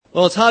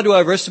Well, it's hard to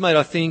overestimate,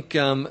 I think,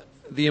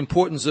 the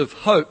importance of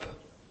hope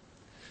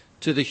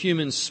to the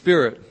human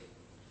spirit.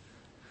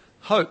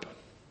 Hope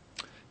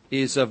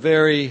is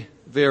very,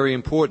 very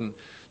important.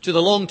 To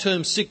the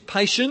long-term sick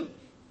patient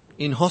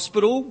in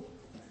hospital,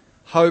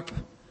 hope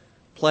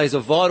plays a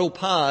vital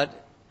part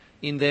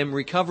in them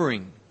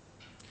recovering.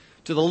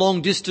 To the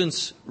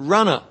long-distance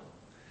runner,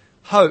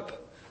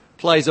 hope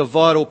plays a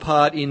vital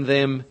part in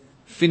them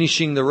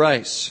finishing the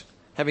race,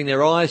 having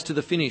their eyes to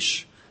the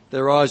finish,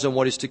 their eyes on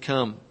what is to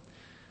come.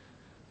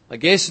 I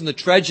guess in the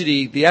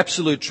tragedy, the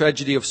absolute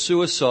tragedy of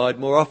suicide,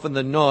 more often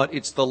than not,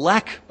 it's the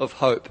lack of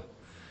hope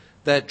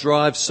that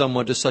drives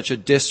someone to such a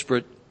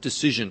desperate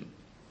decision.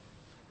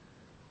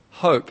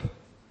 Hope.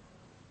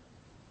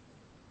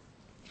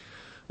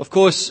 Of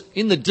course,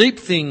 in the deep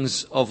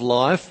things of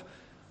life,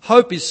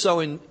 hope is so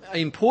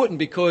important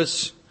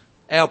because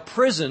our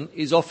present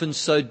is often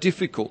so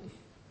difficult.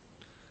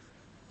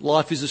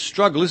 Life is a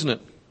struggle, isn't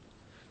it?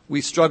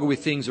 We struggle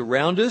with things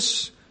around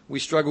us. We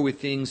struggle with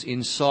things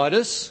inside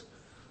us.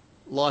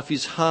 Life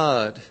is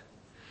hard.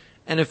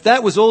 And if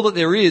that was all that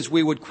there is,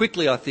 we would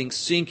quickly, I think,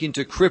 sink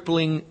into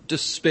crippling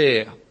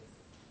despair.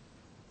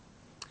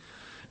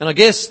 And I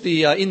guess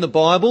in the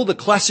Bible, the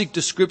classic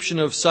description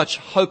of such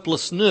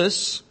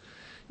hopelessness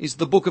is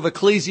the book of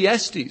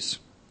Ecclesiastes,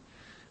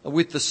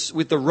 with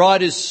the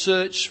writer's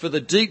search for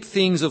the deep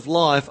things of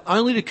life,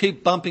 only to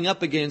keep bumping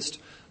up against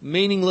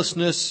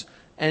meaninglessness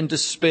and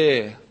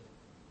despair.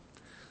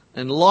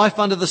 And life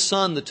under the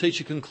sun, the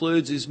teacher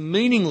concludes, is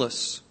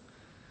meaningless.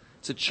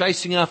 It's a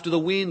chasing after the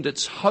wind.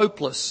 It's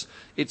hopeless.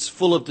 It's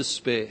full of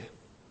despair.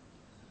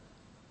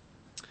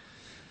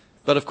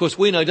 But of course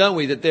we know, don't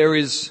we, that there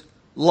is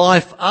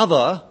life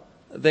other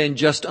than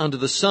just under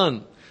the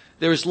sun.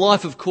 There is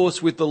life, of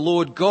course, with the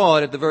Lord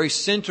God at the very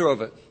centre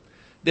of it.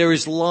 There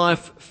is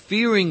life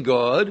fearing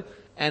God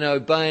and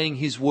obeying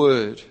His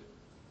word.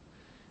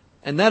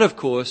 And that, of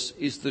course,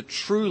 is the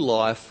true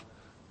life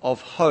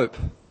of hope.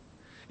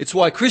 It's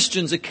why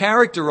Christians are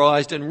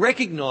characterised and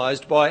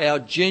recognised by our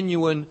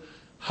genuine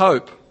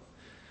hope.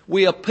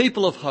 We are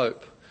people of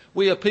hope.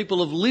 We are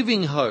people of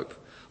living hope,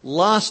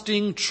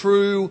 lasting,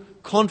 true,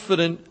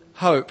 confident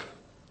hope.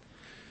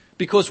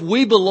 Because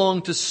we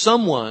belong to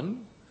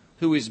someone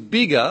who is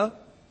bigger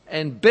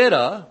and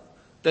better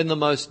than the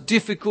most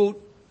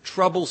difficult,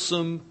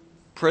 troublesome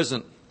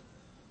present.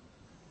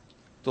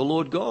 The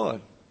Lord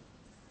God.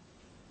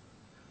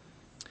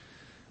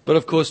 But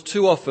of course,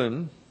 too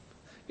often,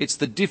 it's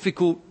the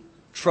difficult,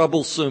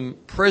 troublesome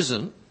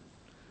present.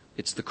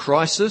 It's the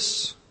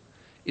crisis.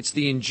 It's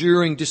the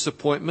enduring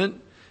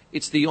disappointment.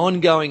 It's the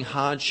ongoing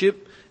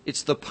hardship.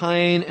 It's the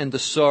pain and the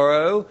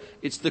sorrow.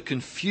 It's the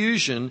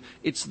confusion.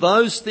 It's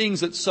those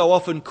things that so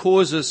often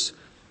cause us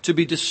to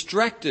be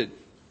distracted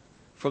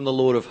from the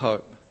Lord of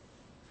hope,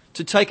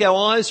 to take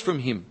our eyes from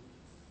Him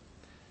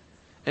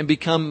and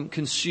become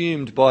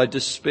consumed by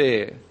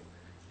despair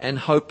and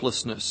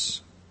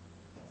hopelessness.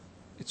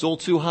 It's all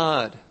too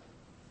hard.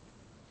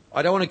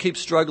 I don't want to keep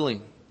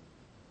struggling.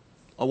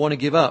 I want to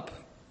give up.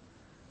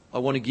 I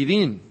want to give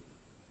in.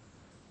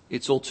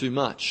 It's all too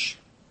much.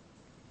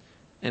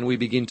 And we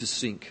begin to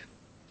sink.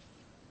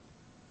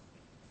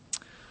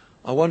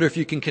 I wonder if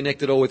you can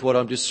connect it all with what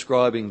I'm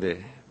describing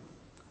there.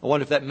 I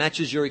wonder if that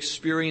matches your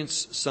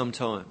experience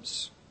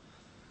sometimes.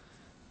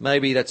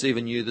 Maybe that's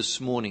even you this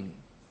morning.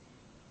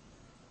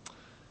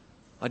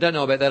 I don't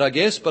know about that, I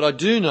guess, but I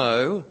do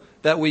know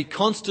that we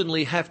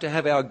constantly have to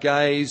have our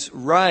gaze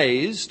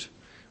raised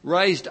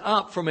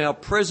up from our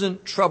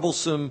present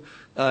troublesome,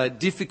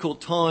 difficult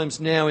times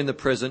now in the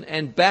present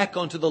and back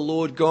onto the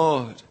Lord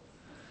God,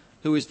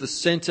 who is the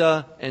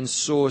centre and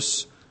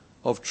source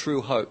of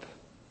true hope.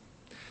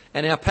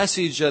 And our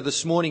passage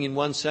this morning in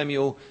 1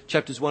 Samuel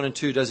chapters 1 and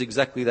 2 does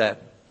exactly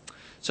that.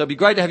 So it'd be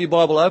great to have your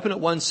Bible open at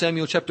 1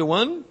 Samuel chapter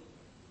 1.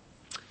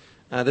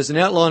 There's an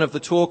outline of the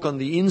talk on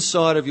the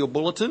inside of your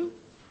bulletin.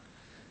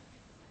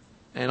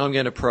 And I'm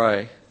going to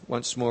pray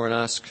once more and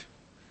ask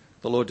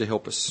the Lord to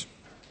help us.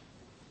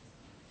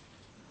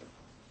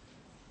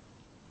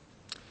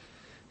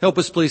 Help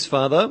us, please,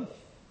 Father.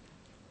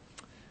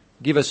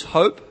 Give us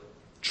hope,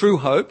 true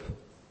hope,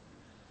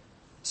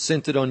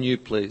 centred on you,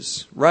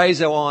 please.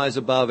 Raise our eyes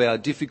above our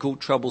difficult,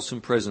 troublesome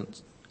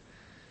present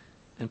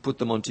and put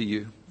them onto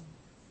you.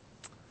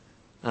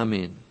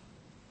 Amen.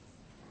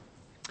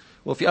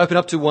 Well, if you open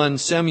up to 1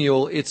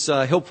 Samuel, it's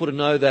helpful to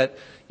know that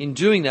in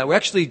doing that, we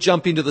actually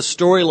jump into the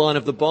storyline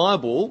of the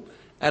Bible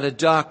at a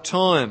dark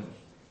time.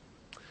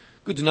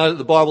 Good to know that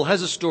the Bible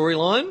has a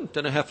storyline.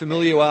 Don't know how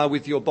familiar you are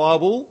with your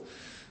Bible,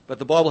 but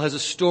the Bible has a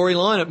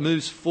storyline. It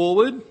moves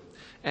forward.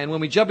 And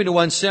when we jump into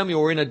 1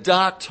 Samuel, we're in a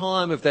dark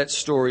time of that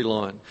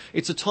storyline.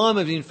 It's a time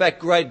of, in fact,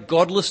 great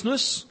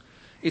godlessness.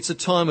 It's a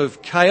time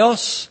of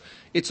chaos.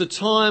 It's a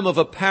time of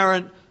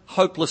apparent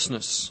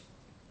hopelessness.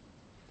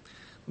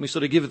 Let me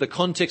sort of give the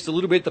context a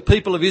little bit. The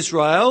people of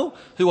Israel,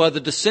 who are the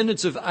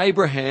descendants of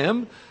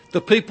Abraham,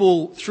 the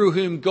people through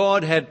whom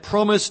God had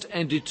promised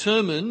and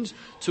determined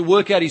to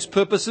work out His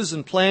purposes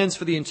and plans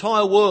for the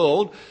entire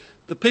world,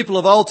 the people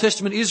of Old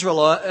Testament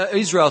Israel,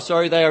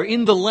 they are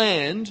in the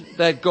land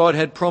that God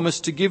had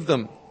promised to give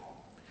them.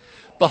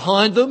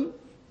 Behind them,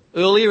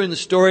 earlier in the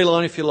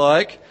storyline, if you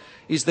like,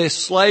 is their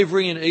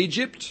slavery in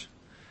Egypt,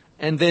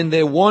 and then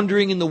their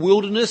wandering in the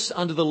wilderness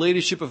under the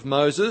leadership of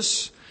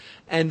Moses,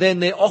 and then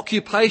their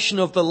occupation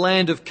of the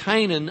land of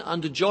Canaan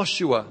under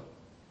Joshua.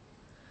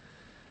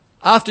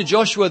 After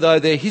Joshua, though,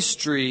 their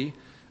history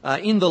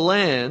in the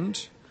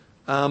land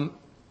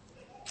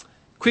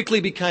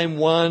quickly became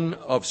one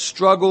of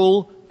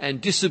struggle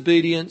and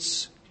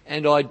disobedience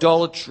and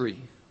idolatry.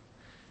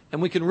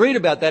 And we can read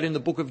about that in the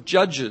book of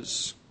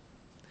Judges.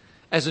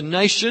 As a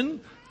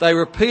nation, they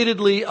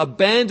repeatedly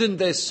abandoned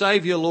their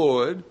Saviour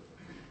Lord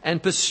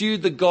and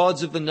pursued the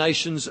gods of the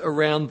nations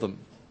around them.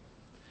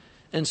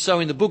 And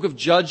so in the book of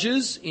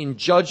Judges, in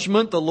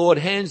judgment, the Lord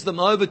hands them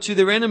over to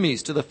their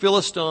enemies, to the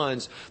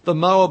Philistines, the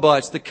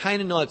Moabites, the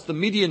Canaanites, the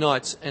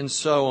Midianites, and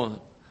so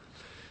on.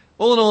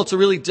 All in all, it's a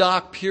really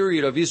dark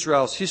period of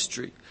Israel's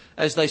history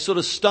as they sort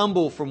of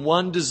stumble from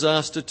one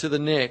disaster to the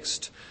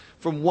next,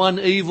 from one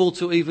evil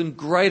to even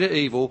greater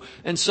evil.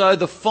 And so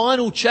the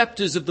final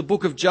chapters of the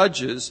book of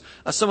Judges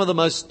are some of the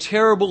most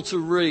terrible to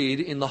read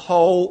in the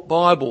whole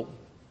Bible.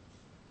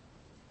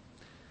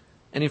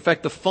 And in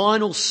fact, the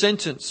final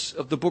sentence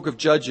of the book of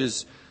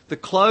Judges, the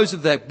close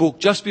of that book,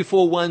 just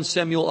before 1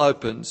 Samuel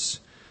opens,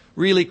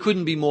 really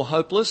couldn't be more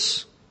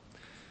hopeless.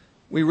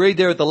 We read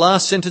there at the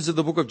last sentence of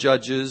the book of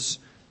Judges,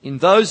 "In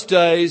those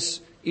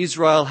days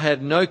Israel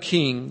had no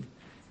king,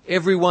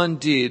 everyone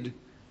did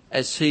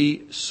as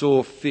he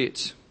saw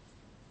fit."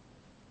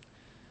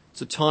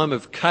 It's a time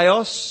of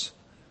chaos.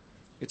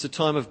 It's a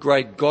time of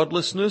great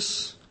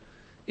godlessness.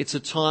 It's a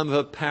time of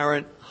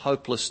apparent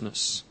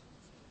hopelessness.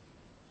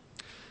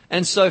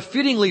 And so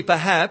fittingly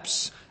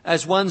perhaps,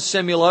 as 1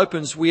 Samuel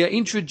opens, we are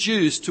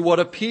introduced to what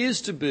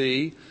appears to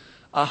be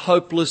a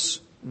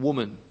hopeless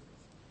woman.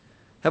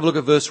 Have a look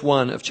at verse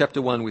 1 of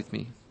chapter 1 with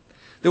me.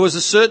 "There was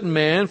a certain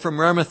man from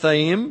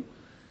Ramathaim,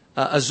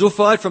 a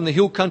Zuphite from the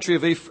hill country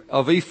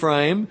of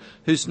Ephraim,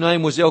 whose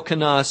name was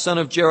Elkanah, son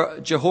of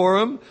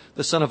Jehoram,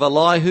 the son of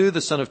Elihu,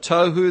 the son of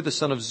Tohu, the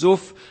son of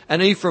Zuph,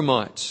 an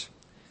Ephraimite.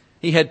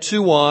 He had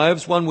 2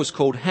 wives. One was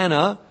called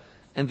Hannah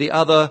and the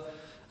other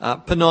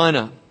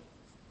Peninnah.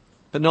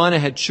 Peninnah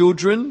had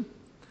children,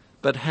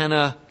 but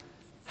Hannah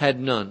had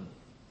none."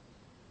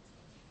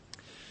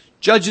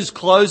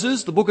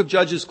 The book of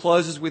Judges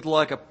closes with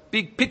like a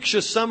big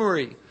picture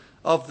summary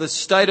of the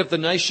state of the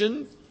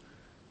nation.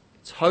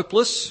 It's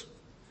hopeless,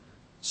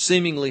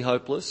 seemingly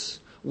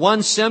hopeless.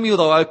 1 Samuel,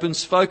 though,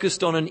 opens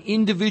focused on an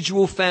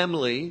individual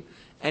family,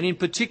 and in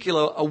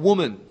particular a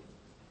woman,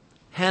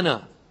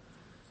 Hannah,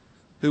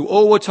 who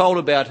all we're told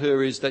about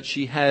her is that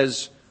she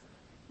has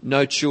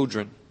no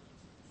children.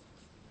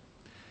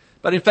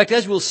 But in fact,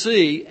 as we'll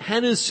see,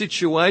 Hannah's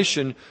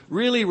situation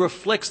really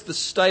reflects the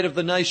state of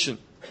the nation.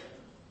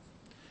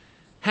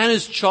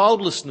 Hannah's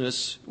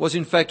childlessness was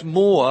in fact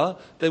more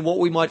than what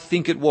we might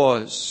think it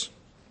was.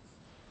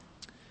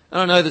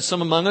 And I know that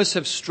some among us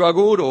have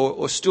struggled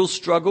or still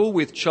struggle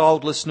with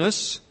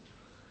childlessness.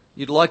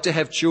 You'd like to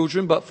have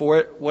children, but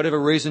for whatever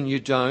reason you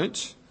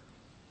don't.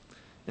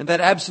 And that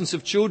absence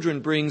of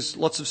children brings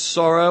lots of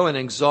sorrow and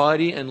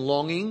anxiety and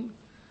longing.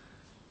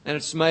 And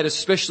it's made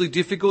especially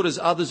difficult as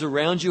others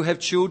around you have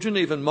children,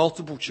 even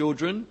multiple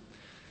children.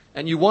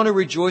 And you want to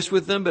rejoice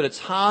with them, but it's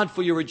hard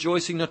for your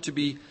rejoicing not to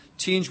be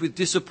tinged with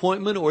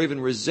disappointment or even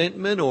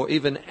resentment or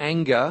even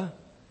anger.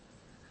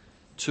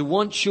 To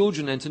want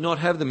children and to not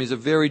have them is a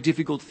very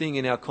difficult thing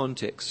in our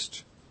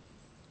context.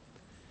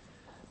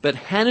 But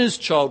Hannah's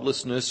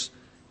childlessness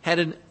had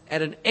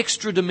an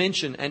extra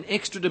dimension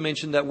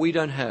that we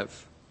don't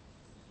have.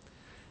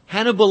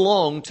 Hannah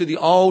belonged to the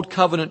old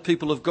covenant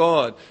people of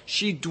God.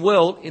 She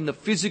dwelt in the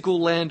physical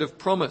land of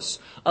promise,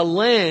 a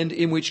land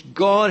in which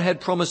God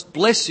had promised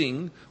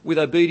blessing with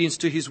obedience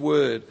to his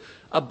word,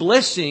 a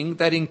blessing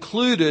that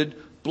included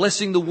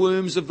blessing the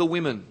wombs of the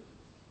women.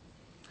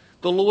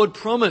 The Lord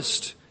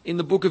promised in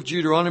the book of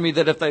Deuteronomy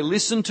that if they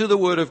listened to the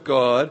word of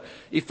God,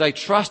 if they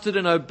trusted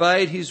and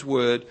obeyed his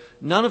word,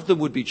 none of them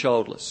would be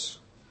childless.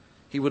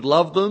 He would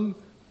love them,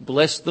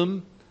 bless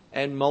them,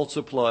 and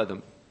multiply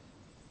them.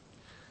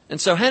 And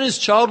so Hannah's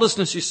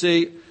childlessness, you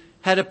see,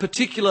 had a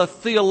particular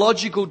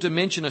theological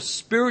dimension, a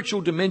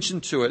spiritual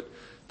dimension to it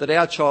that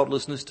our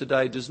childlessness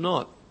today does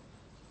not.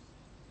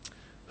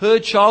 Her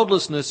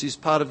childlessness is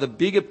part of the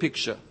bigger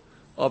picture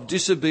of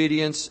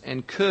disobedience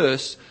and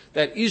curse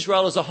that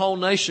Israel as a whole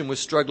nation was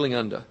struggling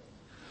under.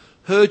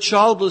 Her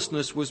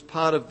childlessness was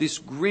part of this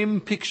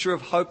grim picture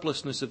of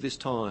hopelessness of this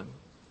time.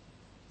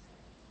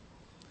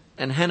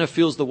 And Hannah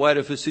feels the weight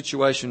of her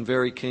situation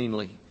very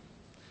keenly.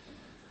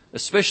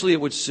 Especially,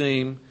 it would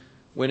seem,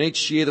 when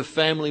each year the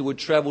family would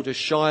travel to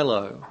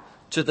Shiloh,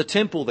 to the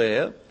temple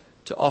there,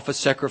 to offer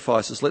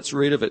sacrifices. Let's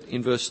read of it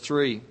in verse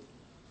 3.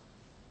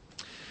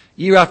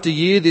 "Year after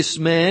year this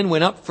man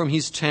went up from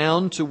his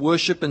town to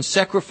worship and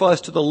sacrifice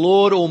to the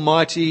Lord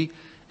Almighty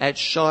at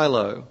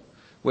Shiloh,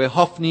 where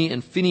Hophni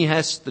and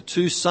Phinehas, the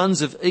 2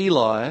 sons of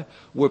Eli,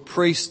 were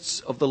priests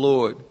of the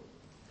Lord.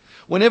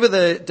 Whenever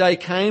the day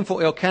came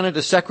for Elkanah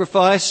to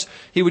sacrifice,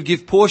 he would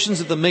give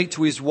portions of the meat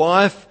to his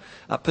wife,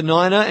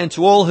 Peninnah, and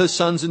to all her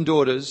sons and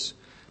daughters.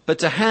 But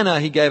to Hannah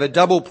he gave a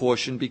double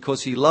portion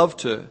because he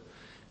loved her,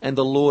 and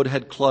the Lord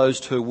had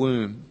closed her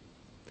womb.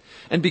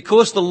 And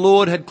because the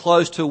Lord had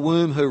closed her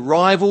womb, her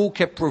rival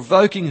kept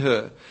provoking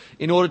her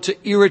in order to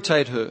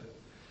irritate her.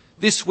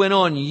 This went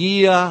on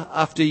year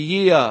after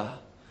year.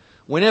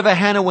 Whenever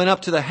Hannah went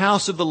up to the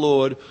house of the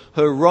Lord,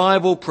 her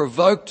rival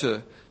provoked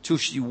her till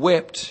she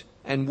wept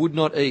and would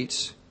not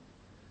eat.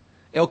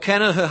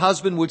 Elkanah, her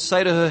husband, would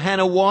say to her,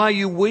 Hannah, why are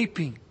you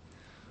weeping?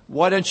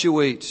 Why don't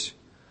you eat?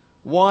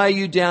 Why are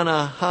you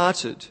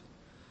downhearted?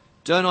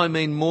 Don't I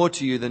mean more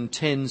to you than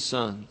 10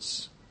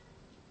 sons?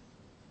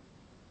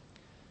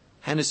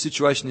 Hannah's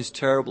situation is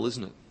terrible,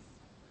 isn't it?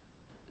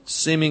 It's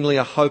seemingly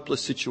a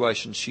hopeless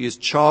situation. She is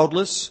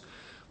childless,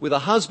 with a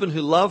husband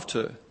who loved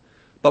her,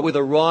 but with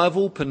a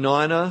rival,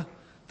 Peninnah,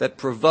 that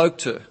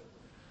provoked her,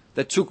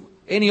 that took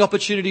any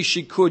opportunity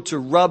she could to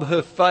rub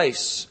her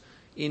face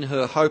in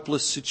her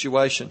hopeless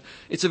situation.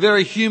 It's a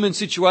very human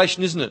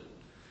situation, isn't it?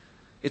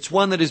 It's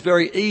one that is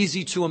very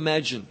easy to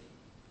imagine.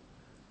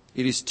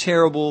 It is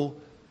terrible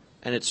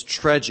and it's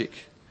tragic.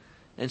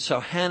 And so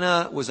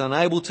Hannah was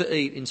unable to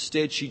eat.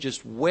 Instead, she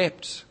just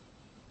wept.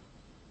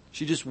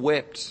 She just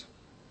wept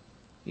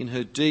in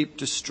her deep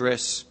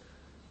distress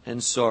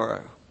and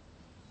sorrow.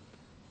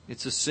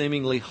 It's a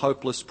seemingly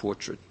hopeless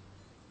portrait.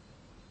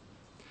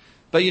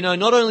 But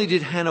not only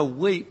did Hannah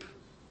weep,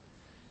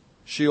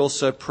 she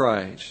also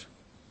prayed.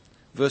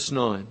 Verse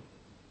 9.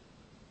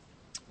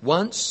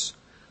 Once,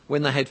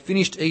 when they had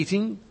finished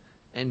eating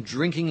and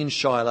drinking in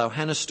Shiloh,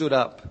 Hannah stood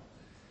up.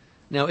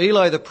 Now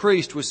Eli the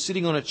priest was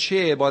sitting on a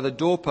chair by the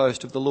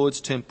doorpost of the Lord's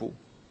temple.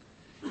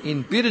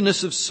 In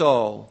bitterness of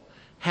soul,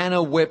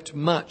 Hannah wept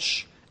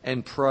much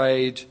and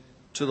prayed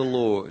to the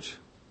Lord.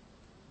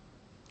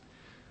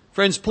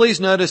 Friends, please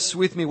notice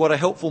with me what a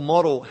helpful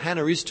model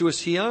Hannah is to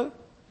us here.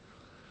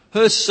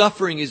 Her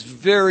suffering is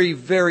very,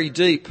 very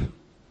deep.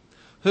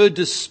 Her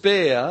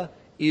despair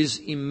is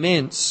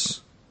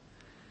immense.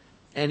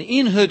 And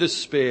in her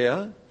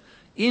despair,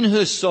 in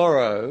her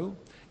sorrow,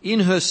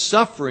 in her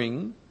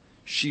suffering,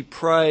 she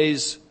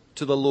prays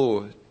to the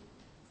Lord.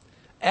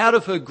 Out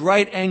of her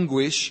great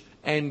anguish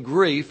and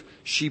grief,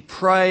 she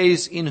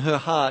prays in her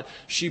heart.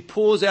 She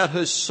pours out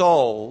her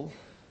soul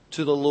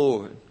to the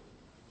Lord.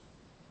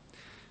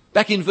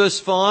 Back in verse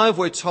 5,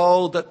 we're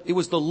told that it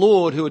was the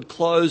Lord who had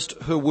closed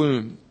her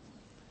womb.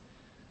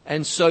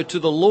 And so to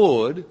the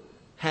Lord,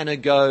 Hannah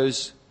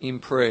goes in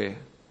prayer.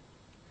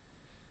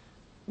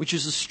 Which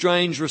is a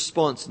strange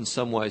response in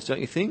some ways,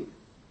 don't you think?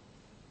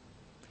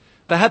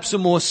 Perhaps a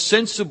more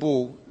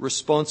sensible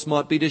response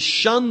might be to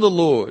shun the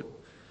Lord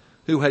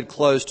who had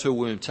closed her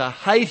womb, to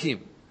hate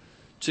him,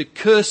 to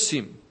curse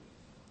him.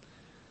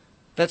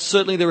 That's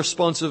certainly the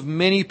response of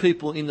many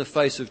people in the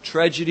face of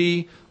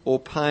tragedy or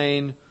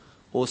pain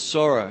or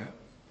sorrow.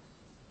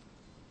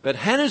 But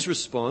Hannah's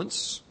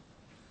response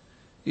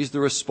is the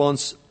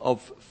response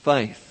of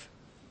faith.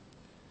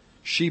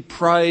 She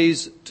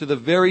prays to the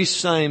very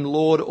same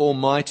Lord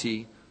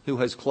Almighty who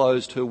has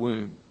closed her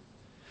womb.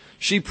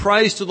 She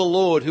prays to the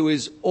Lord who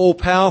is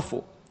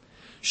all-powerful.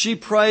 She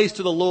prays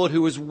to the Lord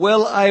who is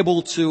well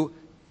able to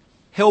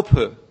help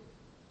her.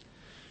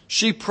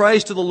 She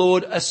prays to the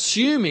Lord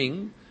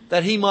assuming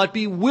that he might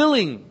be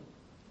willing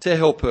to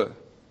help her.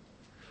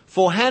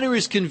 For Hannah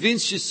is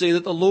convinced, you see,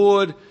 that the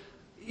Lord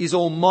is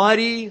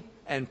almighty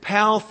and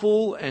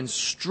powerful and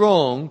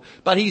strong,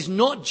 but he's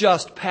not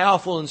just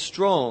powerful and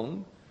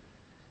strong,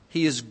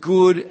 he is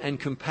good and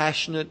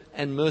compassionate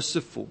and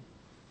merciful.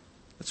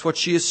 That's what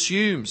she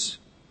assumes.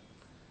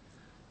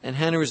 And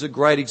Hannah is a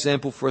great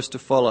example for us to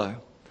follow.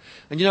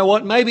 And you know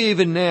what? Maybe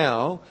even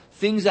now,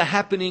 things are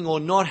happening or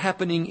not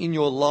happening in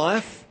your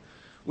life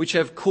which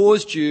have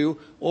caused you,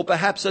 or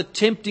perhaps are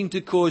tempting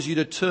to cause you,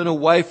 to turn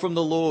away from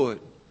the Lord,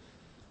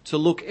 to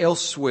look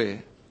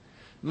elsewhere.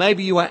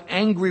 Maybe you are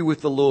angry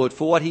with the Lord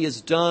for what he has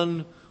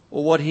done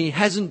or what he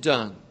hasn't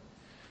done.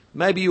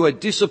 Maybe you are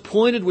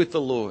disappointed with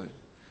the Lord.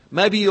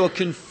 Maybe you are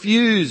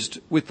confused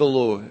with the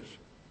Lord.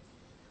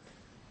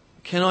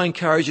 Can I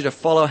encourage you to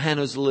follow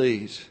Hannah's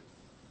lead?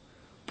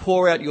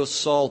 Pour out your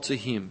soul to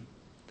him.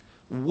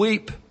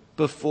 Weep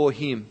before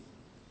him.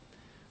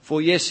 For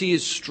yes, he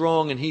is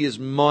strong and he is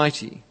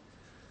mighty,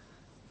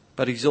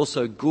 but he's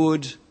also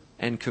good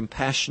and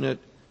compassionate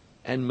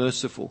and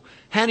merciful.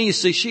 Hannah, you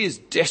see, she is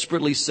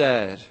desperately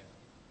sad.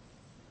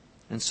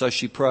 And so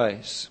she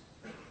prays.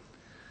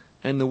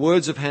 And the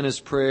words of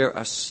Hannah's prayer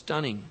are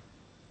stunning.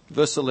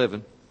 Verse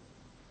 11.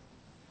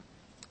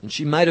 And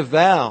she made a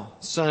vow,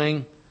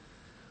 saying,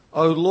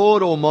 O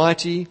Lord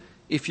Almighty,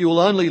 if you will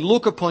only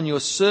look upon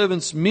your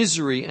servant's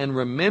misery and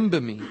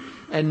remember me,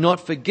 and not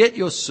forget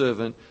your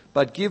servant,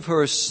 but give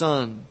her a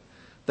son,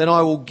 then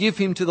I will give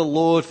him to the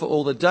Lord for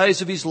all the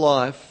days of his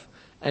life,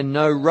 and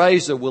no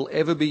razor will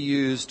ever be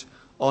used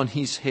on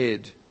his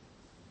head.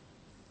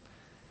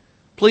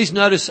 Please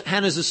notice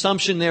Hannah's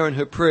assumption there in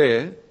her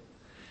prayer.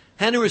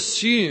 Hannah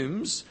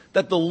assumes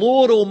that the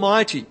Lord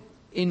Almighty,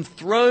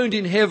 enthroned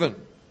in heaven,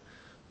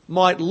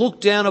 might look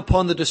down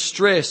upon the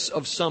distress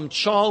of some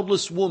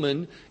childless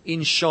woman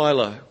in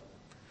Shiloh.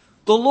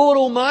 The Lord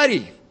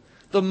Almighty,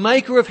 the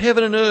maker of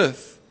heaven and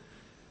earth,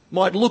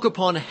 might look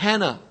upon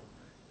Hannah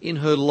in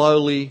her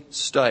lowly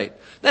state.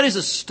 That is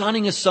a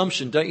stunning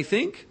assumption, don't you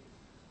think?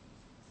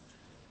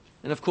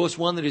 And of course,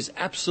 one that is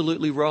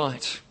absolutely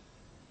right.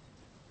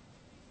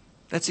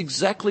 That's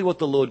exactly what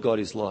the Lord God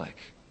is like.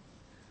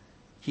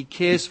 He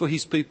cares for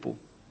his people,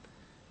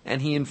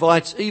 and he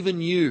invites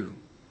even you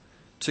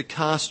to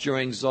cast your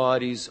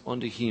anxieties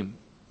onto him.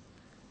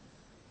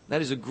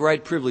 That is a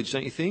great privilege,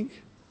 don't you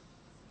think?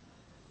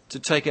 To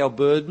take our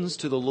burdens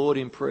to the Lord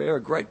in prayer,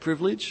 a great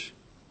privilege.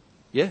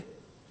 Yeah,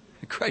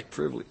 a great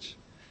privilege.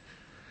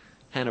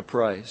 Hannah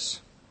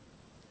prays.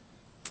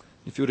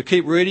 If you were to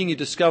keep reading, you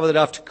discover that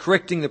after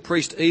correcting the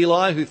priest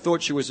Eli, who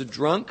thought she was a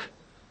drunk,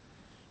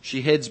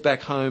 she heads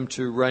back home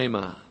to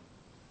Ramah.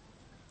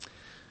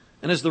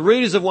 And as the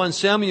readers of 1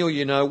 Samuel,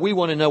 you know, we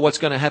want to know what's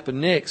going to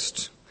happen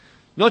next.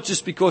 Not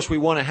just because we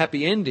want a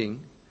happy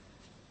ending,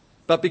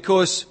 but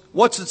because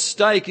what's at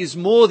stake is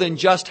more than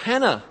just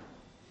Hannah.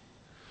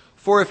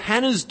 For if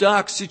Hannah's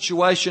dark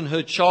situation,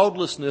 her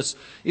childlessness,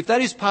 if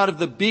that is part of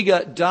the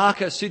bigger,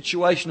 darker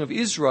situation of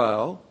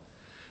Israel,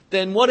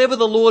 then whatever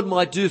the Lord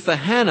might do for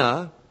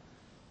Hannah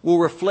will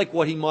reflect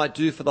what he might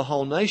do for the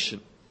whole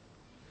nation.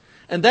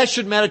 And that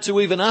should matter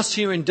to even us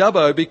here in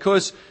Dubbo,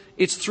 because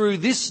it's through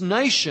this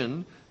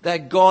nation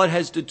that God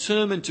has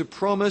determined and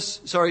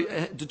promised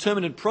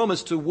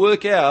to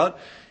work out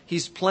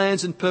his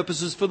plans and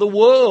purposes for the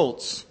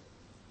worlds.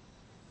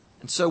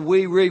 And so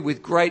we read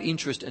with great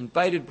interest and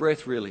bated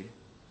breath, really.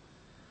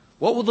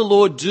 What will the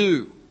Lord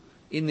do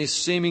in this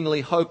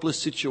seemingly hopeless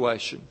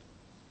situation,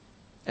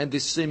 and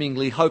this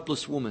seemingly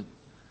hopeless woman,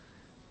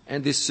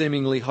 and this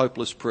seemingly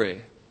hopeless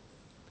prayer?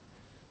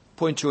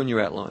 Point 2 in your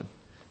outline,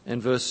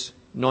 and verse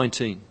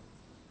 19.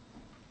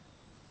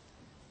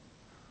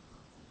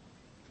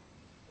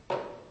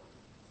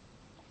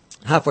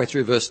 Halfway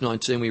through verse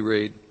 19 we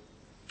read,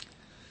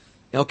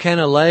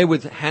 Elkanah lay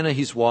with Hannah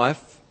his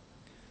wife,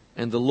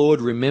 and the Lord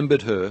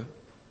remembered her.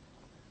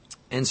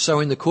 And so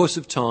in the course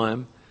of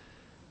time,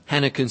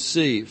 Hannah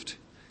conceived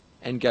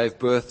and gave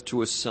birth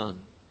to a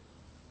son.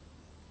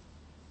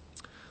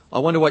 I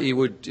wonder what you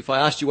would, if I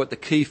asked you what the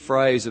key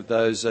phrase of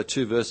those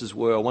 2 verses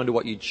were, I wonder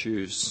what you'd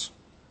choose.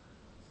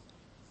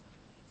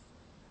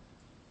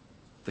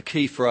 The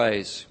key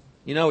phrase.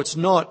 You know, it's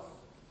not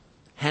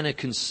Hannah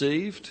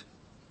conceived.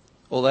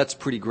 Well, that's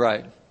pretty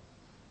great.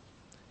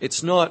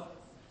 It's not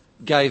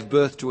gave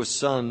birth to a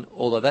son,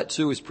 although that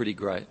too is pretty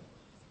great.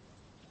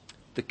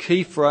 The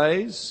key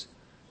phrase,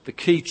 the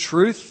key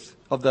truth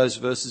of those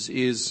verses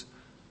is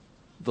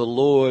the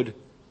Lord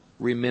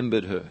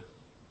remembered her.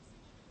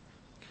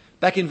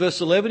 Back in verse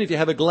 11, if you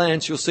have a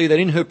glance, you'll see that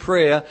in her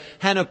prayer,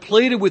 Hannah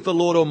pleaded with the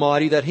Lord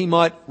Almighty that he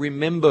might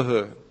remember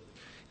her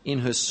in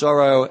her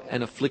sorrow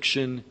and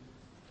affliction,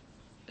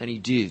 and he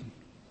did.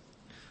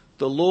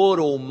 The Lord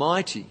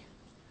Almighty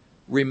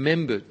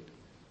remembered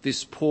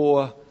this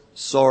poor,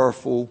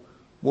 sorrowful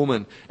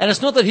woman. And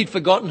it's not that he'd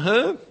forgotten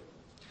her.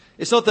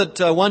 It's not that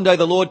one day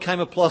the Lord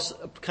came across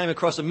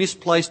a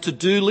misplaced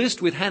to-do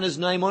list with Hannah's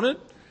name on it.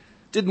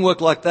 Didn't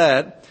work like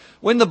that.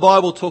 When the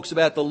Bible talks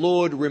about the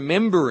Lord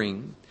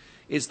remembering,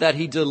 is that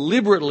he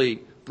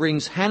deliberately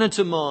brings Hannah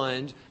to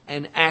mind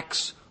and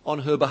acts on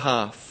her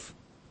behalf.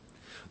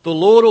 The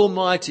Lord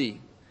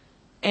Almighty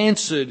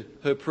answered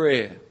her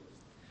prayer.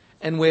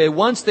 And where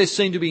once there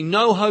seemed to be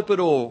no hope at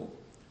all,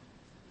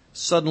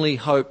 suddenly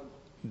hope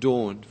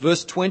dawned.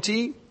 Verse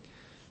 20,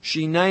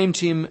 she named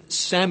him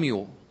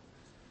Samuel,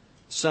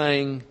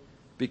 saying,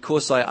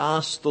 because I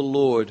asked the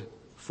Lord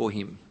for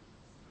him.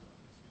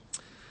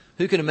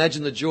 Who can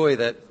imagine the joy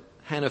that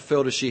Hannah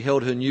felt as she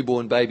held her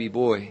newborn baby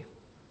boy?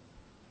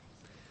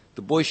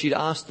 The boy she'd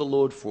asked the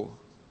Lord for.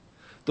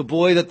 The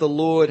boy that the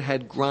Lord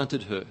had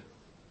granted her.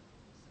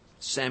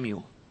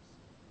 Samuel.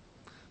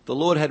 The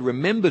Lord had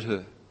remembered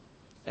her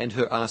and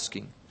her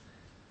asking.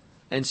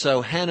 And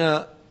so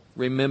Hannah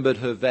remembered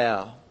her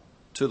vow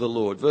to the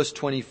Lord. Verse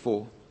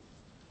 24.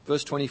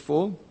 Verse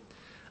 24.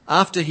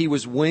 After he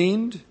was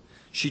weaned,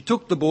 she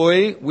took the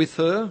boy with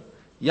her,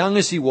 young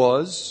as he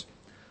was,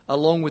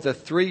 along with a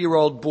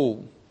 3-year-old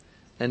bull,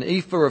 an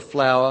ephah of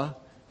flour,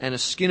 and a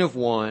skin of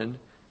wine,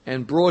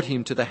 and brought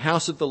him to the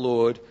house of the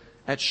Lord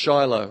at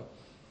Shiloh.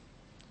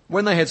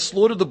 When they had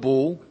slaughtered the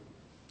bull,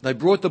 they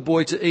brought the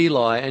boy to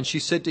Eli, and she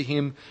said to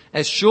him,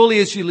 as surely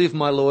as you live,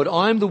 my Lord,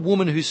 I am the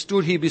woman who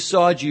stood here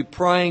beside you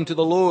praying to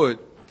the Lord.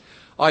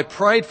 I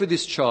prayed for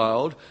this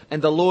child,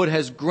 and the Lord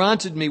has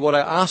granted me what I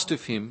asked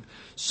of him.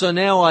 So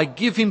now I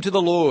give him to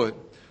the Lord.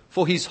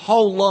 For his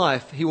whole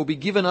life he will be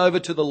given over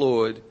to the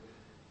Lord.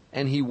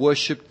 And he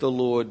worshipped the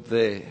Lord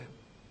there.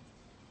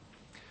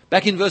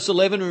 Back in verse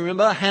 11,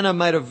 remember, Hannah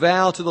made a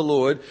vow to the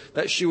Lord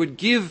that she would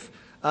give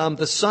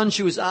the son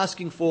she was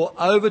asking for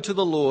over to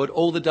the Lord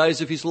all the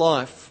days of his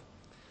life.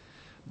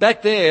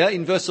 Back there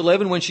in verse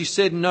 11, when she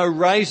said no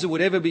razor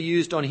would ever be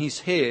used on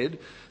his head,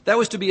 that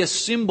was to be a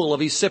symbol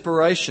of his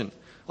separation,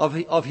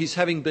 of his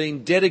having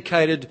been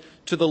dedicated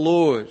to the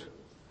Lord.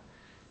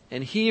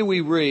 And here we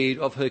read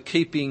of her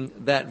keeping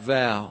that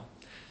vow.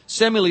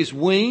 Samuel is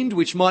weaned,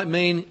 which might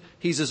mean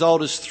he's as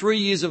old as 3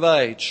 years of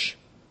age.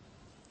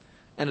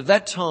 And at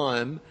that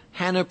time,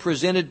 Hannah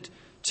presented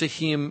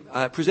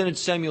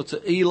Samuel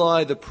to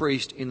Eli the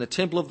priest in the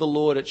temple of the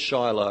Lord at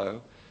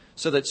Shiloh,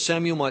 so that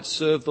Samuel might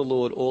serve the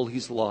Lord all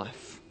his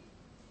life.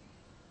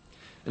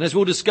 And as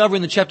we'll discover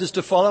in the chapters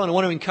to follow, and I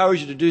want to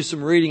encourage you to do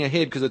some reading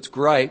ahead because it's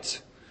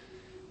great,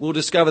 we'll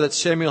discover that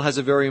Samuel has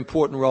a very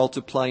important role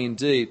to play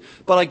indeed.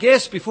 But I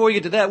guess before we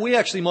get to that, we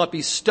actually might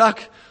be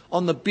stuck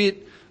on the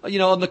bit,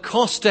 on the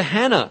cost to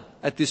Hannah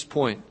at this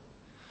point.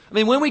 I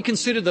mean, when we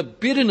consider the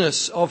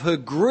bitterness of her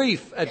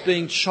grief at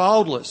being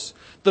childless,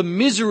 the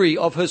misery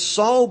of her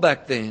soul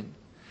back then,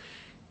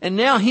 and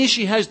now here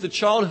she has the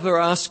child of her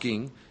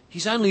asking,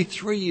 he's only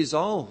 3 years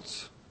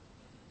old,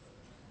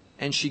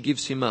 and she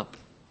gives him up.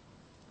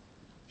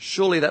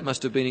 Surely that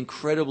must have been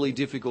incredibly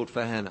difficult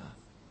for Hannah.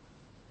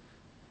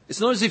 It's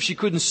not as if she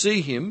couldn't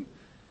see him.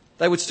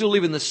 They would still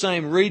live in the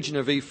same region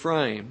of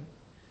Ephraim,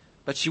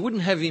 but she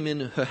wouldn't have him in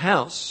her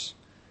house.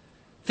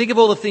 Think of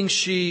all the things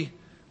she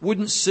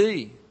wouldn't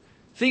see.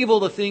 Think of all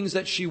the things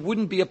that she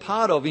wouldn't be a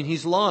part of in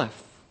his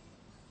life.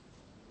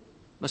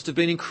 Must have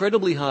been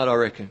incredibly hard, I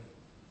reckon.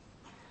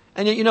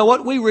 And yet, you know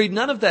what? We read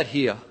none of that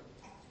here.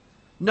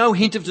 No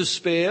hint of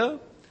despair.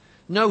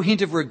 No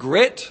hint of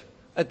regret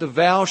at the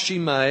vow she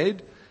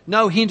made.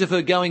 No hint of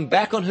her going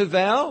back on her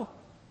vow.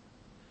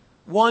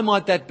 Why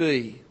might that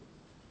be?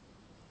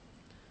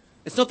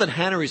 It's not that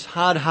Hannah is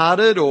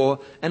hard-hearted or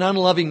an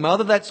unloving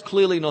mother. That's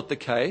clearly not the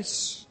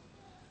case.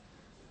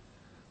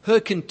 Her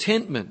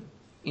contentment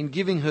in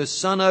giving her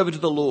son over to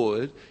the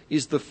Lord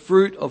is the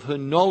fruit of her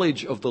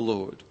knowledge of the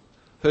Lord,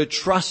 her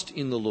trust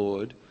in the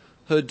Lord,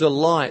 her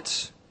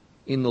delight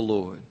in the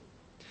Lord.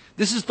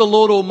 This is the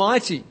Lord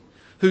Almighty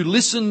who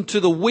listened to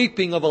the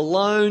weeping of a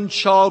lone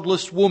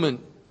childless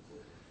woman.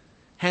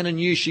 Hannah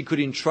knew she could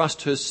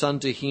entrust her son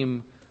to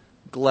him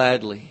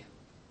gladly.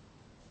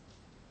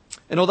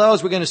 And although,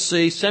 as we're going to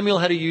see, Samuel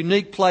had a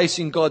unique place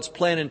in God's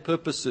plan and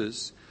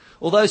purposes,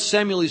 although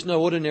Samuel is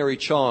no ordinary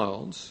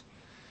child,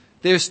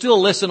 there's still a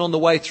lesson on the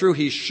way through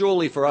here,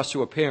 surely, for us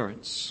who are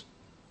parents.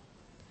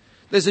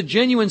 There's a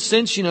genuine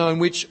sense, in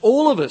which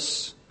all of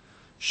us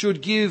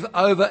should give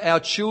over our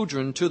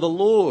children to the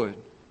Lord.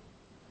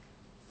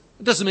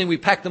 It doesn't mean we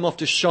pack them off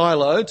to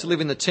Shiloh to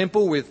live in the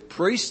temple with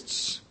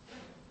priests.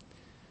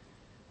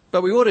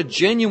 But we ought to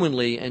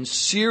genuinely and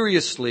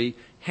seriously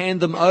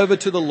hand them over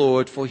to the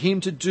Lord for him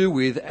to do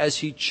with as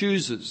he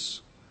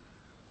chooses.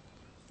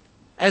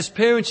 As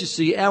parents, you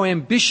see, our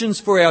ambitions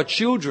for our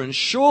children,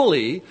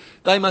 surely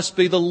they must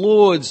be the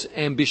Lord's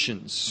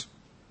ambitions.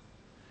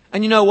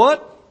 And you know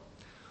what?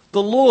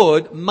 The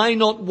Lord may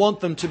not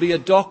want them to be a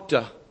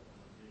doctor.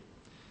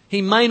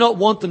 He may not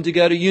want them to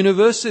go to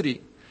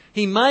university.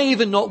 He may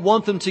even not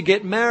want them to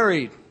get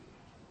married.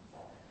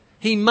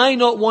 He may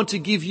not want to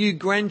give you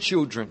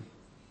grandchildren.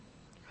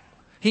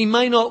 He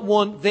may not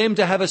want them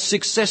to have a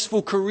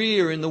successful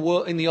career in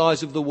the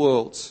eyes of the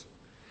world.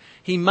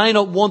 He may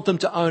not want them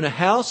to own a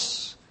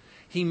house.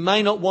 He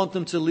may not want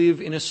them to live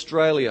in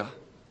Australia.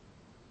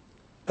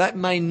 That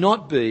may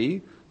not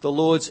be the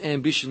Lord's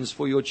ambitions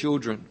for your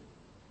children.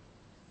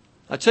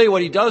 I tell you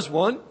what he does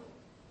want.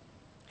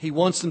 He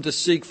wants them to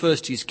seek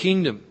first his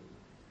kingdom.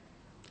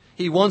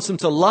 He wants them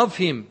to love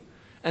him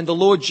and the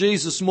Lord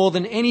Jesus more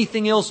than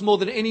anything else, more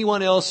than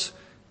anyone else,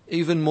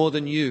 even more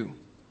than you.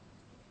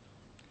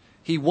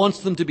 He wants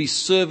them to be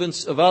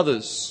servants of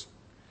others.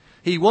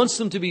 He wants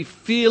them to be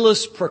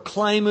fearless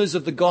proclaimers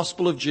of the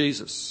gospel of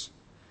Jesus.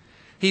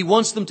 He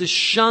wants them to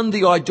shun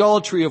the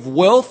idolatry of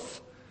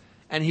wealth,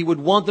 and he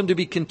would want them to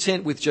be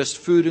content with just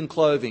food and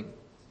clothing.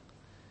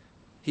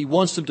 He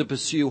wants them to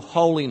pursue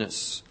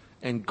holiness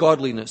and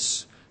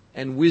godliness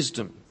and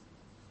wisdom.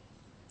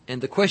 And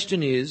the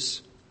question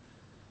is,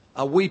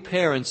 are we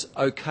parents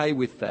okay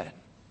with that?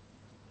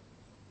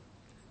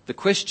 The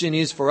question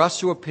is, for us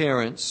who are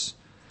parents,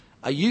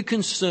 are you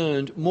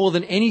concerned more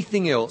than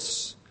anything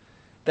else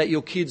that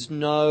your kids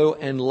know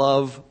and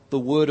love the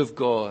Word of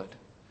God?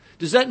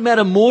 Does that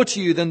matter more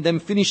to you than them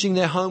finishing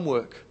their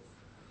homework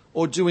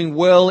or doing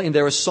well in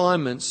their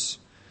assignments?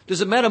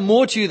 Does it matter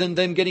more to you than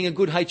them getting a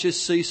good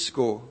HSC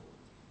score?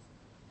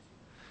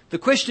 The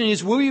question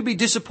is, will you be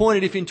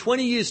disappointed if in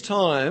 20 years'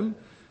 time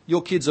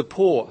your kids are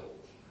poor?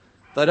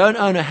 They don't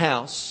own a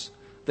house,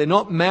 they're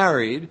not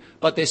married,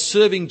 but they're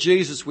serving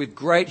Jesus with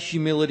great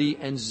humility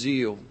and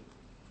zeal.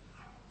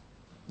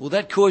 Will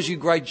that cause you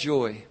great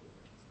joy?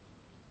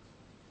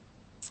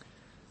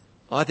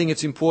 I think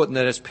it's important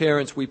that as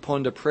parents we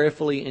ponder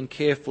prayerfully and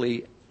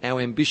carefully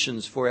our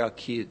ambitions for our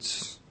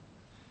kids.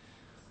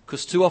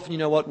 Because too often,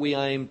 we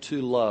aim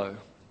too low.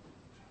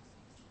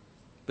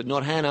 But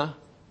not Hannah.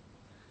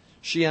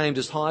 She aimed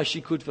as high as she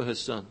could for her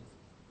son.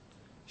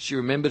 She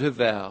remembered her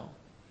vow.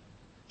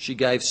 She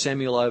gave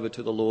Samuel over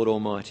to the Lord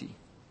Almighty.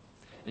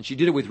 And she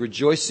did it with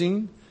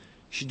rejoicing.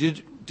 She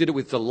did it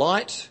with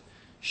delight.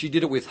 She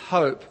did it with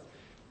hope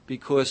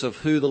because of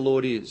who the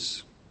Lord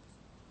is.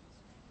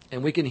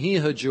 And we can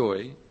hear her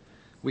joy.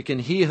 We can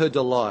hear her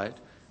delight.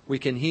 We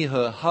can hear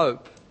her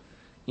hope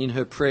in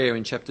her prayer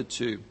in chapter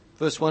 2.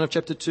 Verse 1 of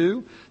chapter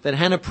 2, that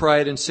Hannah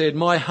prayed and said,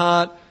 "My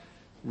heart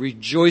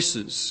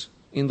rejoices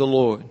in the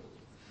Lord.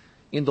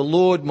 In the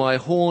Lord my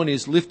horn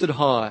is lifted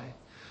high.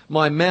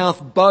 My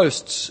mouth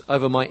boasts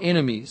over my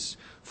enemies,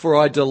 for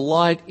I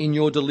delight in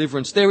your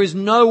deliverance. There is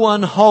no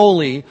one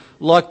holy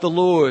like the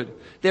Lord.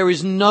 There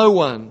is no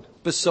one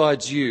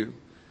besides you.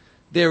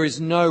 There is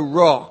no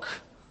rock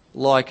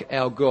like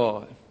our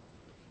God."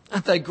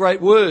 Aren't they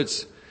great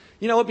words?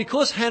 You know what?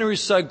 Because Hannah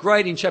is so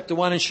great in chapter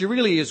 1, and she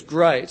really is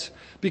great,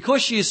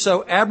 because she is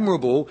so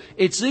admirable,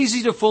 it's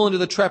easy to fall into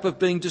the trap of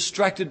being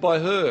distracted by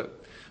her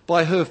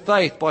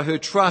faith, by her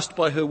trust,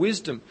 by her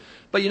wisdom.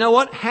 But you know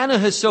what? Hannah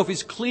herself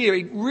is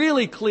clear,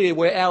 really clear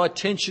where our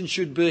attention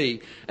should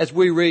be as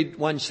we read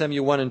 1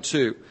 Samuel 1 and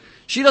 2.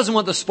 She doesn't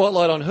want the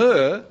spotlight on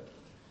her.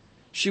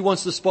 She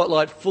wants the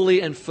spotlight fully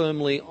and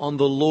firmly on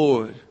the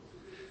Lord.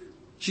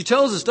 She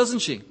tells us, doesn't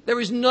she? There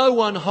is no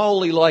one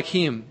holy like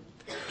him.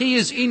 He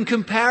is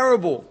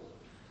incomparable.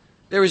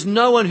 There is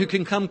no one who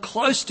can come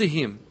close to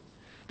him.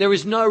 There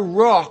is no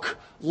rock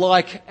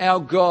like our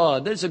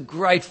God. That's a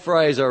great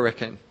phrase, I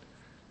reckon.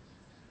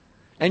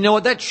 And you know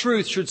what? That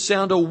truth should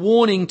sound a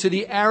warning to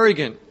the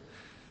arrogant.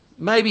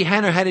 Maybe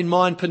Hannah had in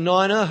mind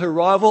Peninnah, her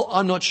rival.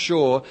 I'm not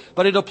sure.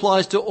 But it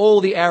applies to all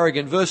the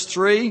arrogant. Verse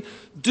 3,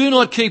 "Do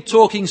not keep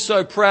talking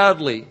so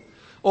proudly,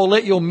 or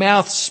let your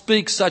mouth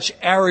speak such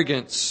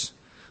arrogance.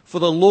 For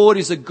the Lord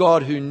is a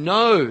God who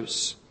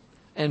knows,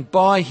 and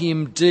by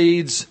him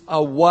deeds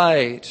are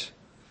weighed."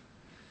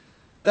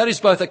 That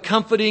is both a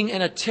comforting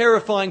and a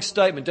terrifying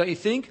statement, don't you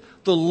think?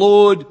 The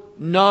Lord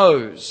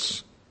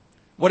knows.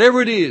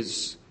 Whatever it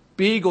is,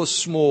 big or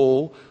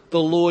small, the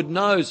Lord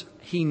knows.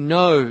 He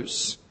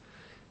knows.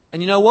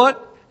 And you know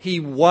what? He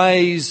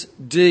weighs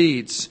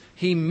deeds.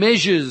 He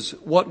measures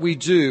what we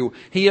do.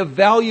 He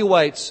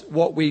evaluates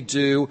what we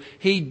do.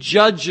 He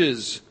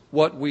judges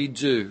what we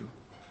do.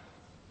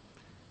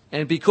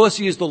 And because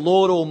he is the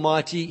Lord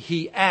Almighty,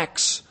 he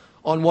acts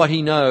on what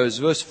he knows.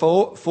 Verse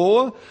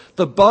 4,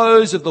 "The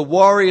bows of the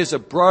warriors are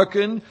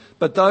broken,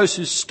 but those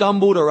who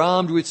stumbled are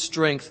armed with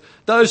strength.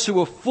 Those who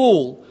are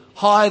full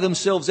hire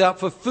themselves out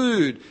for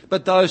food,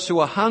 but those who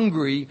are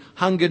hungry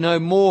hunger no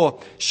more.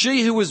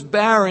 She who was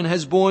barren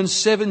has borne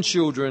 7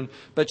 children,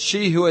 but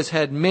she who has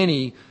had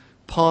many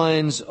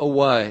pines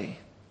away."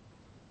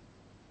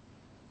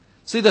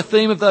 See the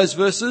theme of those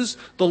verses?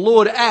 The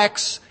Lord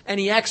acts, and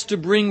he acts to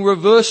bring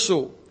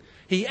reversal.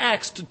 He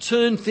acts to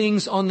turn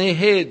things on their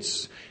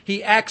heads.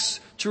 He acts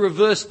to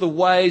reverse the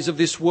ways of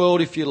this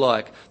world, if you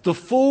like. The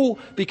full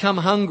become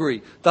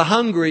hungry. The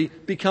hungry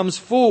becomes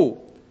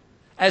full.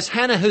 As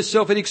Hannah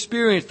herself had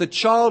experienced, the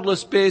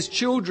childless bears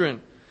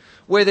children.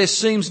 Where there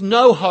seems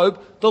no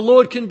hope, the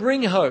Lord can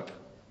bring hope.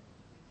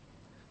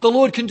 The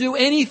Lord can do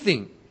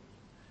anything.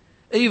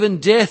 Even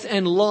death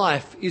and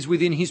life is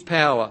within his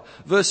power.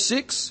 Verse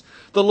 6,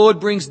 "The Lord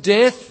brings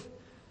death,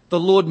 the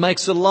Lord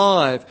makes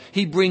alive.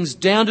 He brings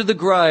down to the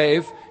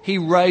grave, he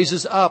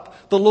raises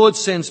up. The Lord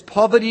sends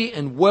poverty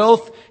and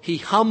wealth. He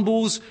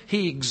humbles,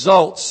 he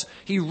exalts.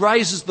 He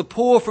raises the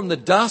poor from the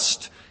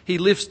dust. He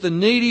lifts the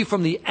needy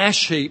from the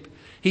ash heap.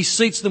 He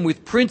seats them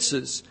with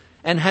princes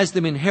and has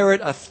them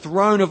inherit a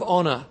throne of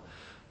honour.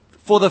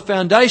 For the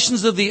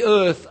foundations of the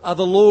earth are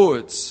the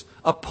Lord's.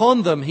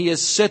 Upon them he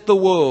has set the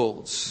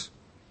worlds."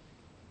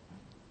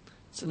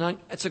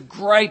 It's a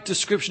great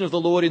description of the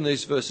Lord in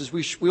these verses.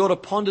 We ought to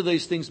ponder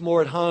these things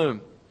more at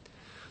home.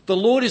 The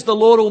Lord is the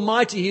Lord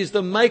Almighty. He is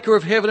the maker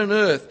of heaven and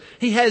earth.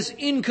 He has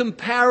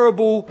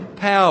incomparable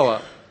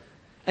power.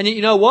 And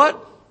you know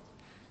what?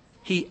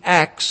 He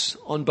acts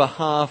on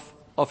behalf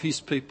of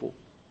his people.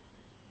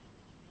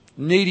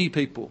 Needy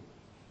people,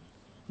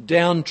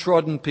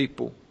 downtrodden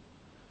people,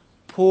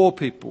 poor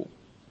people.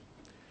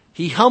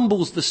 He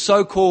humbles the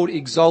so-called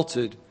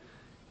exalted,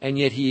 and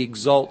yet he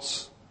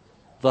exalts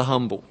the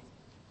humble.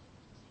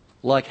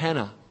 Like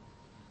Hannah.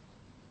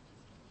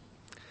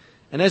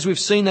 And as we've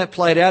seen that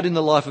played out in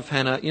the life of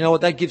Hannah, you know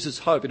what, that gives us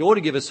hope. It ought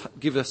to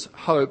give us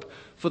hope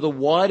for the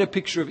wider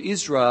picture of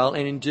Israel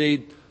and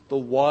indeed the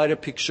wider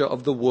picture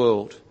of the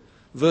world.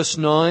 Verse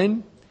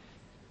 9,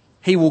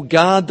 "He will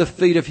guard the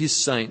feet of his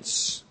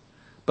saints,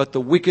 but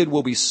the wicked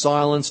will be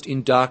silenced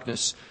in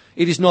darkness.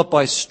 It is not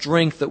by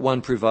strength that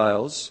one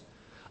prevails.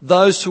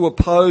 Those who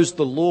oppose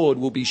the Lord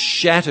will be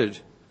shattered.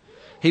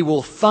 He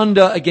will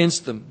thunder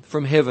against them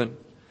from heaven.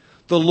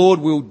 The Lord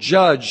will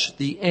judge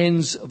the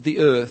ends of the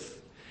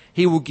earth.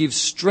 He will give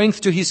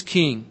strength to his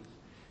king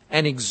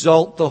and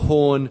exalt the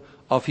horn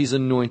of his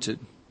anointed."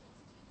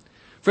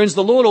 Friends,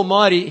 the Lord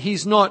Almighty,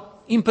 he's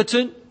not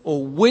impotent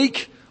or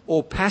weak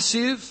or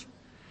passive.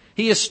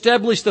 He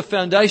established the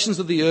foundations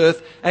of the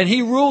earth and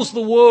he rules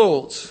the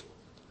world.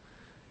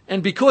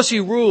 And because he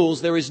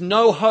rules, there is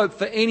no hope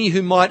for any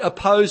who might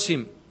oppose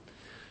him.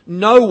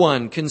 No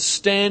one can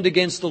stand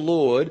against the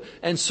Lord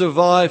and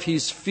survive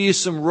his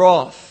fearsome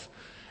wrath.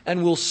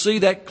 And we'll see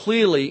that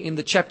clearly in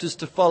the chapters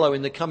to follow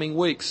in the coming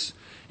weeks.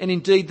 And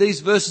indeed,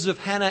 these verses of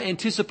Hannah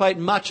anticipate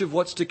much of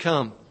what's to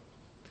come.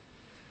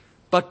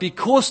 But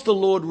because the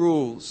Lord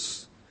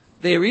rules,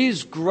 There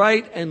is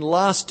great and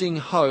lasting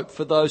hope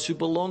for those who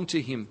belong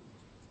to him.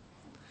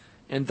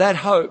 And that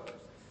hope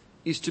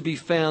is to be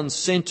found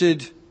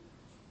centred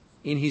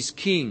in his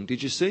King.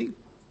 Did you see?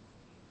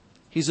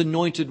 His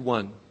anointed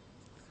one,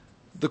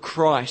 the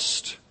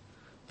Christ,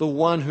 the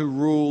one who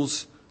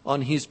rules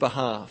on his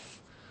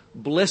behalf.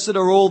 Blessed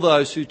are all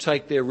those who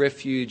take their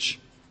refuge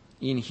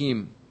in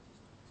him.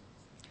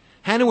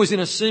 Hannah was in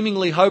a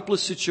seemingly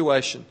hopeless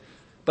situation,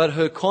 but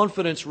her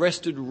confidence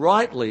rested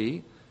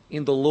rightly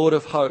in the Lord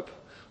of hope.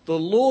 The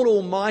Lord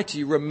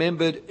Almighty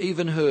remembered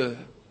even her.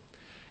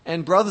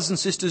 And brothers and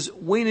sisters,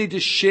 we need to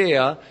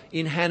share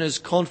in Hannah's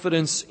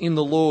confidence in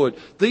the Lord.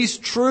 These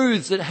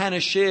truths that Hannah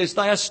shares,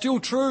 they are still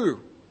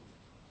true.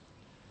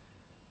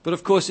 But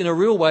of course, in a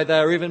real way, they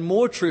are even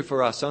more true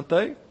for us, aren't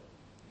they?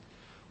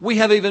 We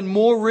have even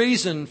more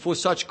reason for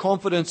such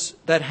confidence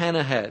that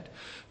Hannah had.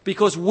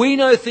 Because we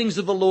know things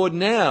of the Lord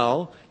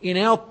now, in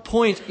our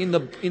point in the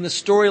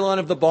storyline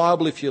of the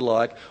Bible, if you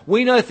like.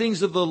 We know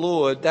things of the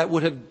Lord that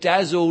would have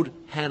dazzled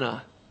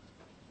Hannah.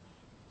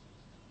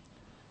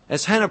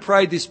 As Hannah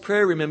prayed this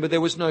prayer, remember,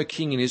 there was no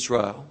king in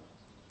Israel.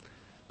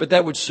 But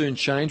that would soon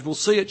change. We'll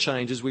see it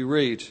change as we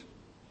read.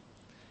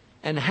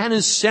 And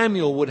Hannah's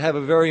Samuel would have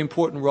a very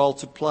important role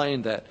to play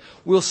in that.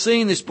 We'll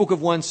see in this book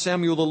of 1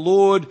 Samuel, the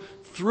Lord,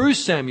 through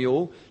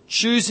Samuel,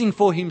 choosing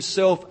for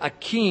himself a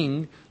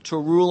king to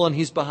rule on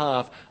his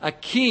behalf. A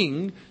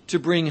king to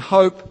bring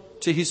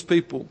hope to his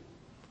people.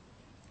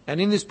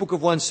 And in this book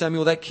of 1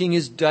 Samuel, that king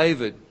is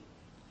David.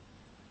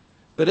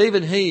 But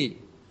even he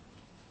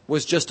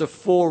was just a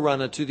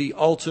forerunner to the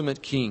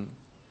ultimate king,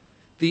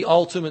 the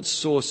ultimate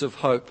source of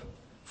hope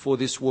for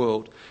this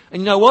world.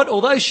 And you know what?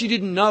 Although she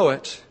didn't know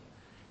it,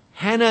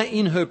 Hannah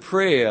in her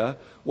prayer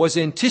was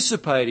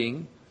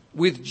anticipating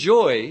with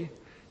joy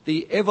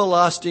the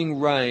everlasting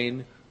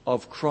reign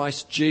of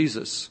Christ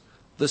Jesus,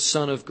 the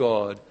Son of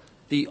God,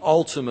 the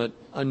ultimate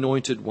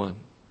anointed one.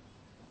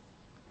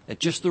 At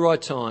just the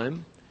right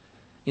time,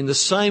 in the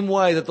same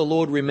way that the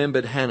Lord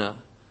remembered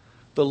Hannah,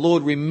 the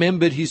Lord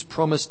remembered his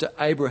promise to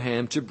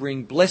Abraham to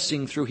bring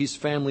blessing through his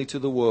family to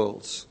the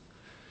worlds.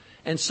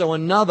 And so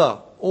another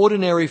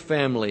ordinary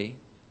family,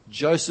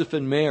 Joseph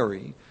and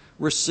Mary,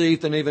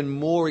 received an even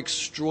more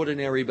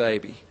extraordinary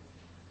baby,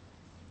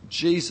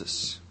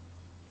 Jesus.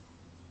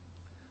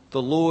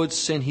 The Lord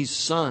sent his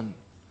Son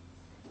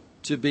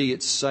to be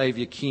its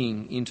Saviour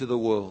King into the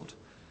world.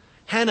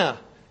 Hannah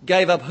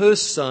gave up her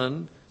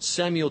son,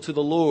 Samuel, to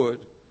the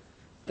Lord.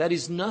 That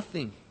is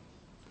nothing.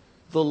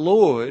 The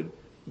Lord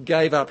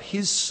gave up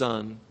his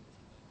Son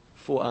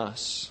for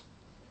us.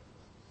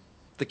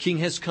 The King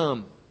has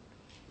come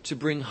to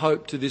bring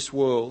hope to this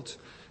world.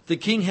 The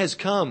King has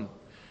come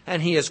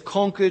and he has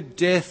conquered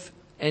death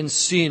and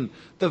sin,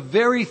 the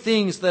very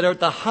things that are at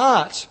the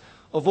heart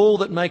of all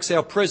that makes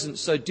our present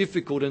so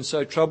difficult and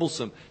so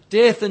troublesome.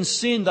 Death and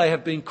sin, they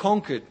have been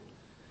conquered.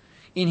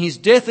 In his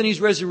death and his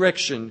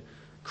resurrection,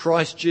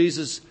 Christ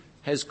Jesus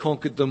has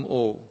conquered them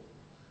all.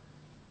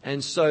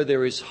 And so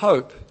there is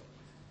hope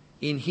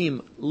in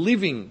him,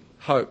 living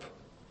hope,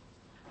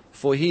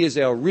 for he is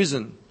our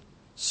risen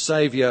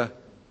Saviour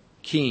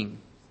King.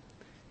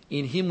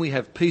 In him we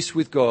have peace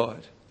with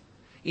God.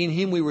 In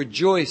him we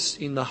rejoice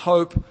in the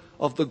hope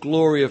of the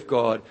glory of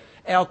God.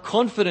 Our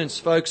confidence,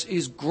 folks,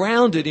 is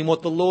grounded in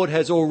what the Lord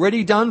has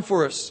already done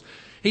for us.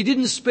 He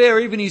didn't spare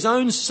even his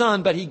own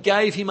Son, but he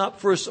gave him up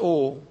for us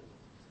all.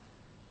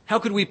 How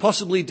could we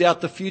possibly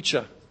doubt the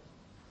future?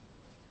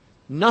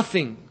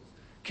 Nothing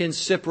can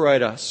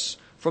separate us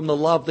from the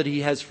love that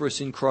he has for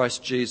us in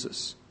Christ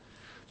Jesus.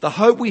 The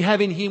hope we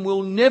have in him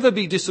will never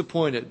be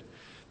disappointed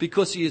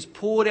because he has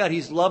poured out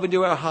his love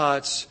into our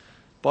hearts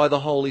by the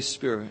Holy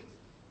Spirit.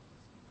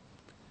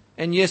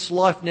 And yes,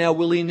 life now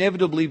will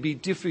inevitably be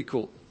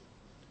difficult.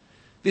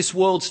 This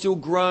world still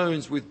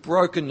groans with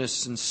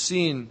brokenness and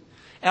sin.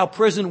 Our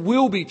present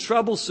will be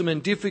troublesome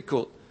and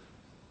difficult.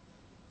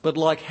 But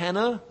like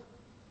Hannah,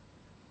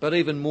 but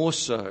even more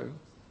so,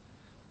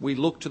 we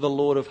look to the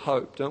Lord of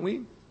hope, don't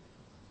we?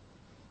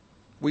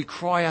 We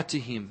cry out to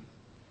him.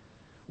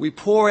 We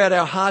pour out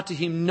our heart to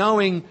him,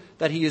 knowing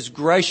that he is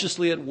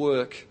graciously at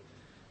work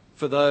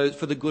for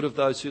the good of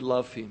those who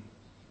love him.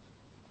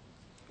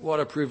 What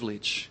a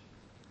privilege.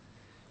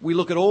 We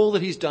look at all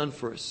that he's done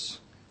for us,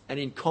 and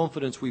in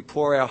confidence we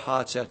pour our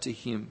hearts out to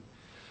him.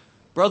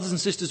 Brothers and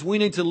sisters, we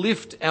need to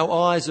lift our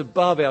eyes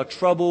above our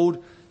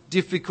troubled,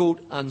 difficult,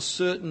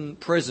 uncertain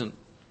present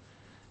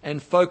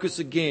and focus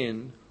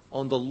again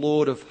on the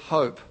Lord of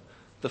hope,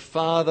 the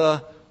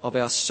Father of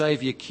our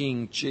Saviour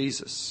King,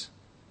 Jesus.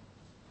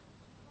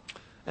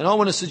 And I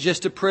want to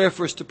suggest a prayer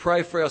for us to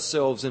pray for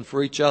ourselves and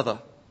for each other.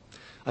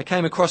 I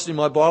came across it in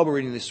my Bible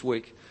reading this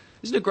week.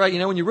 Isn't it great? You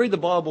know, when you read the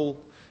Bible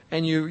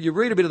and you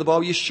read a bit of the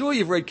Bible, you're sure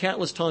you've read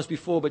countless times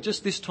before, but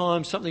just this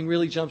time something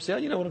really jumps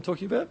out. You know what I'm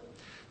talking about?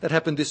 That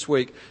happened this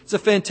week. It's a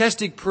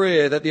fantastic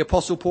prayer that the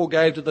Apostle Paul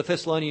gave to the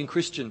Thessalonian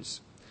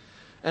Christians.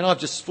 And I've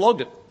just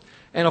flogged it.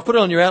 And I've put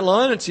it on your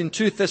outline. It's in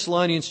 2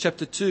 Thessalonians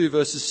chapter 2,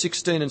 verses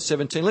 16 and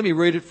 17. Let me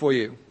read it for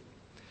you.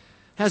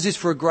 How's this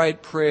for a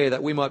great prayer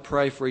that we might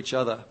pray for each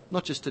other?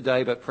 Not just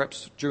today, but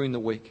perhaps during the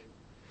week.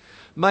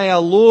 May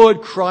our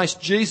Lord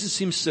Christ Jesus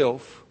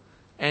himself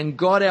and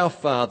God our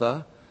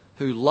Father,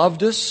 who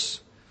loved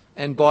us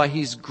and by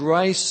his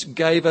grace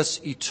gave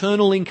us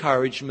eternal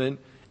encouragement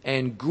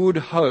and good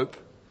hope,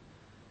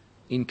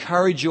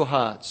 encourage your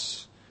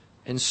hearts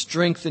and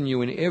strengthen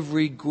you in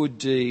every good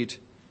deed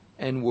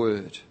and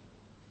word.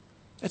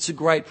 That's a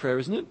great prayer,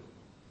 isn't it?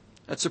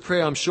 That's a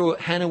prayer I'm sure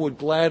Hannah would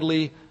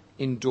gladly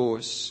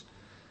endorse.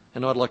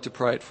 And I'd like to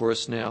pray it for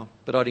us now.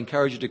 But I'd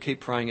encourage you to keep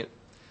praying it.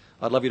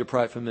 I'd love you to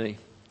pray it for me.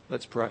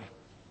 Let's pray.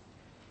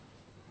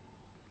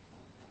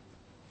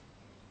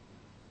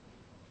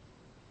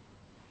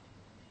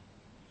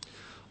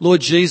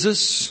 Lord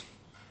Jesus,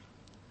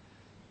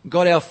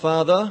 God our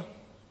Father,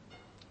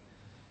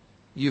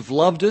 you've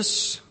loved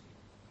us.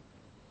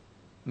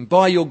 And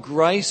by your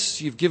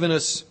grace, you've given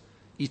us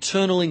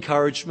eternal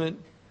encouragement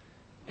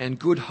and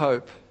good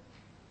hope.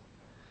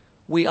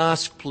 We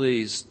ask,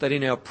 please, that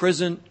in our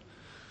present,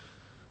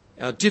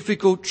 our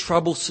difficult,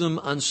 troublesome,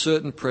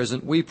 uncertain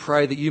present, we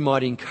pray that you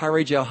might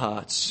encourage our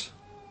hearts,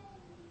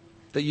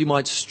 that you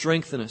might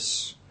strengthen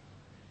us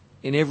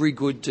in every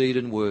good deed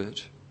and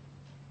word.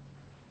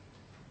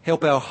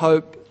 Help our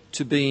hope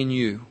to be in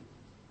you.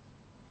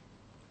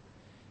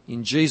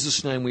 In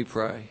Jesus' name we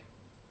pray.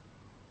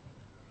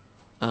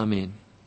 Amen.